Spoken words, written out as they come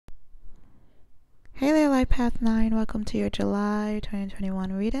July Path 9. Welcome to your July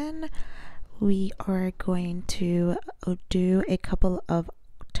 2021 reading. We are going to do a couple of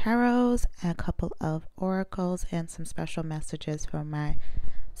tarots, a couple of oracles, and some special messages from my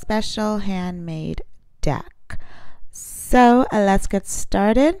special handmade deck. So let's get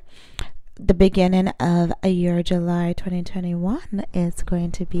started. The beginning of your July 2021 is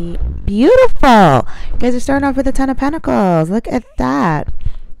going to be beautiful. You guys are starting off with the Ten of Pentacles. Look at that.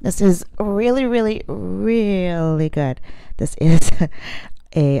 This is really, really, really good. This is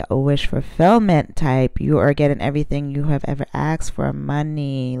a wish fulfillment type. You are getting everything you have ever asked for: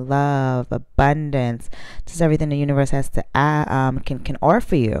 money, love, abundance, just everything the universe has to can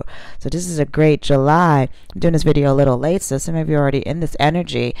offer you. So this is a great July. I'm doing this video a little late, so some of you are already in this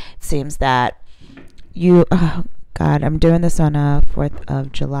energy. It seems that you God, I'm doing this on 4th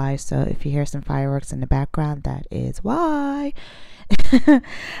of July, so if you hear some fireworks in the background, that is why.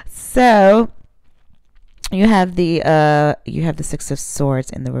 So you have the Six of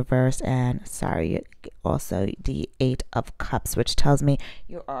Swords in the reverse, and also the Eight of Cups, which tells me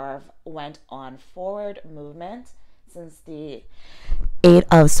you went on forward movement since the Eight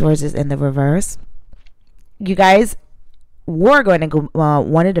of Swords is in the reverse. You guys were going to go,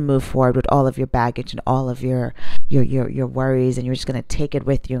 wanted to move forward with all of your baggage and all of your worries, and you're just going to take it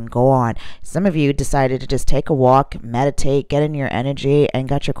with you and go on. Some of you decided to just take a walk, meditate, get in your energy, and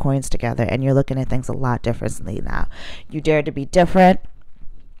got your coins together, and you're looking at things a lot differently now. You dare to be different.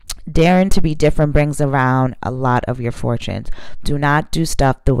 Daring to be different brings around a lot of your fortunes. Do not do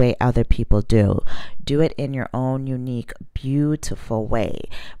stuff the way other people do. Do it in your own unique, beautiful way,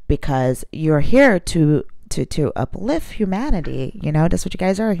 because you're here to uplift humanity. You know, that's what you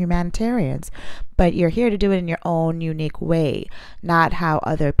guys are, humanitarians. But you're here to do it in your own unique way, not how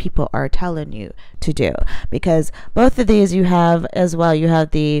other people are telling you to do. Because both of these you have as well. You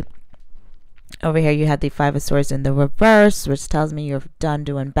have over here you have the Five of Swords in the reverse, which tells me you're done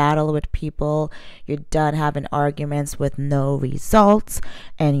doing battle with people. You're done having arguments with no results,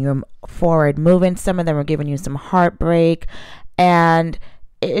 and you're forward moving. Some of them are giving you some heartbreak, and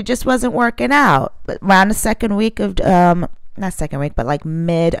it just wasn't working out. But around the second week of not second week, but like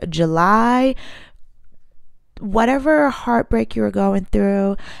mid-July, whatever heartbreak you were going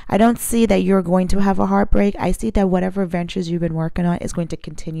through, I don't see that you're going to have a heartbreak. I see that whatever ventures you've been working on is going to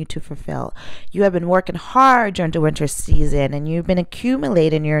continue to fulfill. You have been working hard during the winter season, and you've been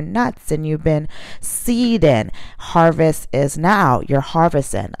accumulating your nuts, and you've been seeding. Harvest is now. You're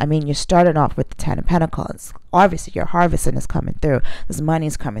harvesting. I mean, you started off with the Ten of Pentacles. Obviously your harvesting is coming through. This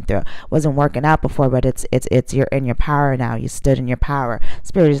money's coming through. Wasn't working out before, but it's you're in your power now. You stood in your power.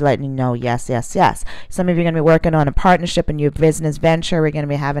 Spirit is letting you know, yes, yes, yes. Some of you are going to be working on a partnership in your business venture. We're going to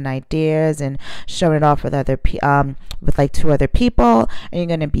be having ideas and showing it off with with like 2 other people, and you're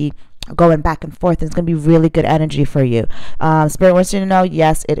going to be going back and forth. It's going to be really good energy for you. Spirit wants you to know,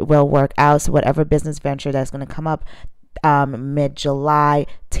 yes, it will work out. So whatever business venture that's going to come up mid-July,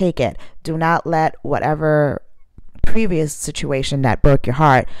 take it. Do not let whatever previous situation that broke your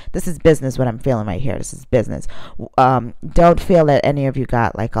heart. This is business. What I'm feeling right here, this is business. Don't feel that any of you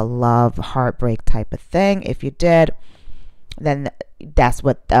got like a love heartbreak type of thing. If you did, then that's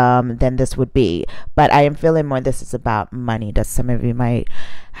what then this would be. But I am feeling more this is about money. That some of you might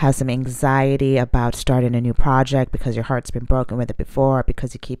have some anxiety about starting a new project because your heart's been broken with it before,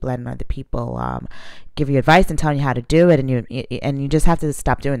 because you keep letting other people give you advice and telling you how to do it, and you just have to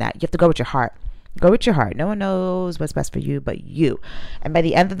stop doing that. You have to go with your heart. Go with your heart. No one knows what's best for you but you. And by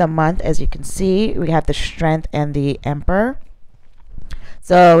the end of the month, as you can see, we have the Strength and the Emperor.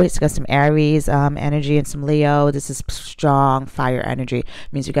 So it's got some Aries energy and some Leo. This is strong fire energy. It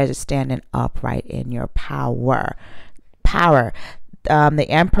means you guys are standing upright in your power. The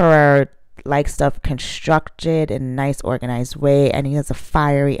Emperor likes stuff constructed in a nice, organized way, and he has a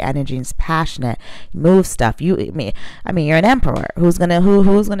fiery energy and is passionate. Move stuff. I mean, you're an emperor. Who's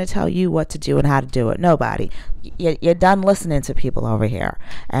gonna tell you what to do and how to do it? Nobody. You're done listening to people over here,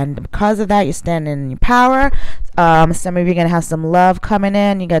 and because of that, you're standing in your power. Some of you are gonna have some love coming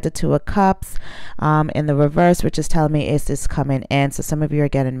in. You got the Two of Cups in the reverse, which is telling me is this coming in. So some of you are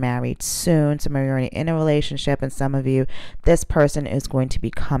getting married soon. Some of you are in a relationship, and some of you, this person is going to be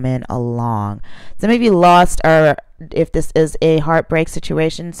coming along. Some of you lost, or if this is a heartbreak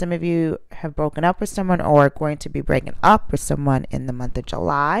situation, some of you have broken up with someone or are going to be breaking up with someone in the month of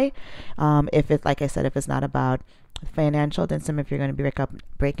July. If it's, like I said, if it's not about financial, then some of you are going to be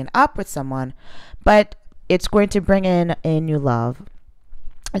breaking up with someone, but it's going to bring in a new love,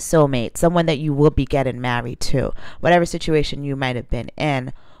 a soulmate, someone that you will be getting married to. Whatever situation you might have been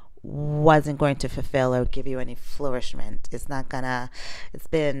in wasn't going to fulfill or give you any flourishment. It's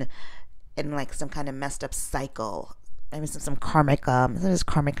been in like some kind of messed up cycle, maybe some karmic this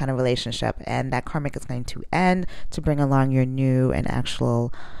karmic kind of relationship, and that karmic is going to end to bring along your new and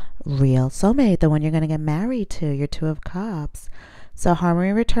actual real soulmate, the one you're going to get married to, your Two of Cups. So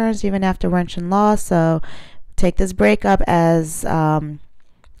harmony returns even after wrench and loss. So take this breakup as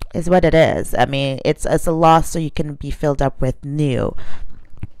is what it is. I mean, it's a loss so you can be filled up with new.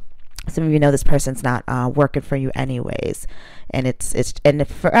 Some of you know this person's not working for you anyways, and and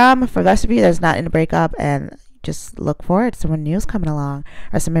for the rest of you that's not in a breakup, and just look forward to someone new's coming along.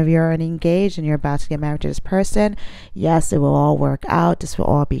 Or some of you are already engaged and you're about to get married to this person. Yes, it will all work out. This will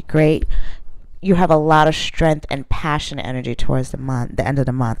all be great. You have a lot of strength and passion energy towards the end of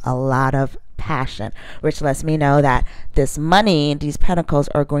the month. A lot of passion, which lets me know that this money, these pentacles,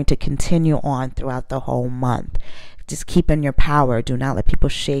 are going to continue on throughout the whole month. Just keep in your power. Do not let people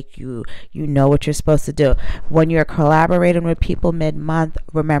shake you. You know what you're supposed to do. When you're collaborating with people mid-month,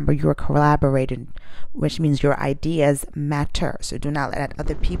 remember you're collaborating, which means your ideas matter. So do not let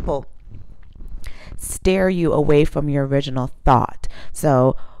other people steer you away from your original thought.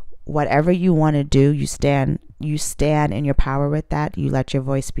 So whatever you want to do, you stand in your power with that. You let your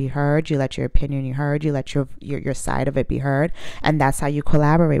voice be heard. You let your opinion be heard. You let your side of it be heard. And that's how you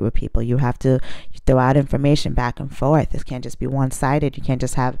collaborate with people. You have to throw out information back and forth. This can't just be one-sided. You can't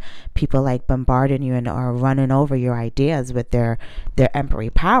just have people like bombarding you or running over your ideas with their emperor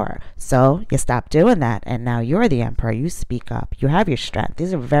power. So you stop doing that. And now you're the emperor. You speak up. You have your strength.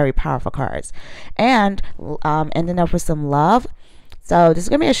 These are very powerful cards. And ending up with some love. So this is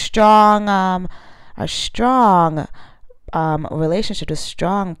going to be a strong relationship, a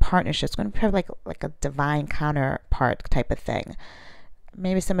strong partnership. It's going to be like a divine counterpart type of thing.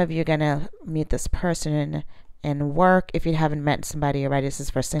 Maybe some of you are going to meet this person in work. If you haven't met somebody already, this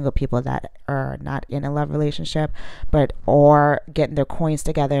is for single people that are not in a love relationship, or getting their coins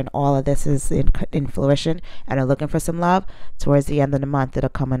together, and all of this is in fruition and are looking for some love. Towards the end of the month, it'll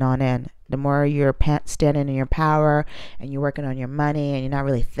coming on in. The more you're standing in your power and you're working on your money and you're not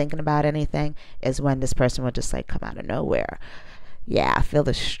really thinking about anything, is when this person will just like come out of nowhere. Yeah, I feel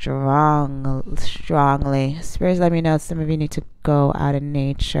this strongly. Spirits, let me know. Some of you need to go out in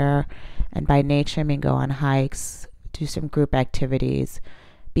nature. And by nature, I mean go on hikes, do some group activities,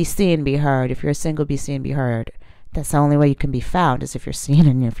 be seen, be heard. If you're single, be seen, be heard. That's the only way you can be found, is if you're seen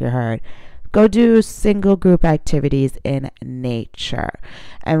and if you're heard. Go do single group activities in nature.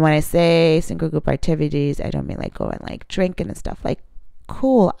 And when I say single group activities, I don't mean like going like drinking and stuff, like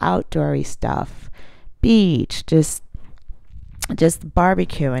cool outdoory stuff, beach, just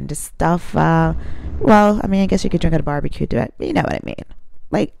barbecue and just stuff. Well, I mean, I guess you could drink at a barbecue, do it. You know what I mean?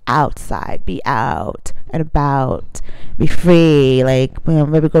 Like outside, be out and about, be free. Like,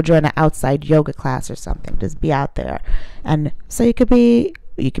 maybe go join an outside yoga class or something. Just be out there, and so you could be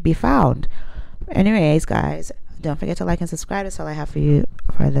found. Anyways, guys, don't forget to like and subscribe. That's all I have for you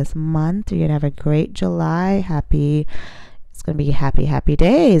for this month. You're gonna have a great July. It's gonna be happy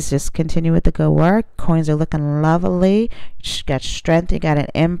days. Just continue with the good work. Coins are looking lovely. You got strength. You got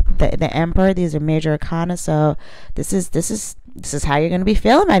the emperor. These are major arcana. So this is how you're gonna be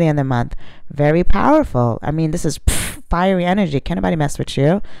feeling by the end of the month. Very powerful. I mean, this is fiery energy. Can't nobody mess with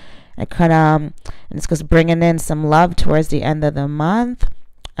you. And it's just bringing in some love towards the end of the month,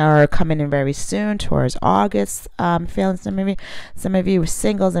 or coming in very soon towards August. Feeling some of you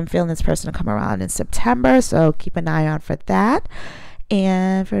singles and feeling this person to come around in September. So keep an eye out for that.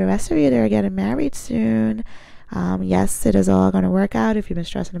 And for the rest of you that are getting married soon, yes, it is all going to work out. If you've been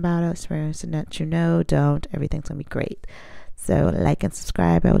stressing about it, experiencing that, don't. Everything's going to be great. So like and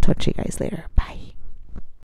subscribe. I will talk to you guys later. Bye.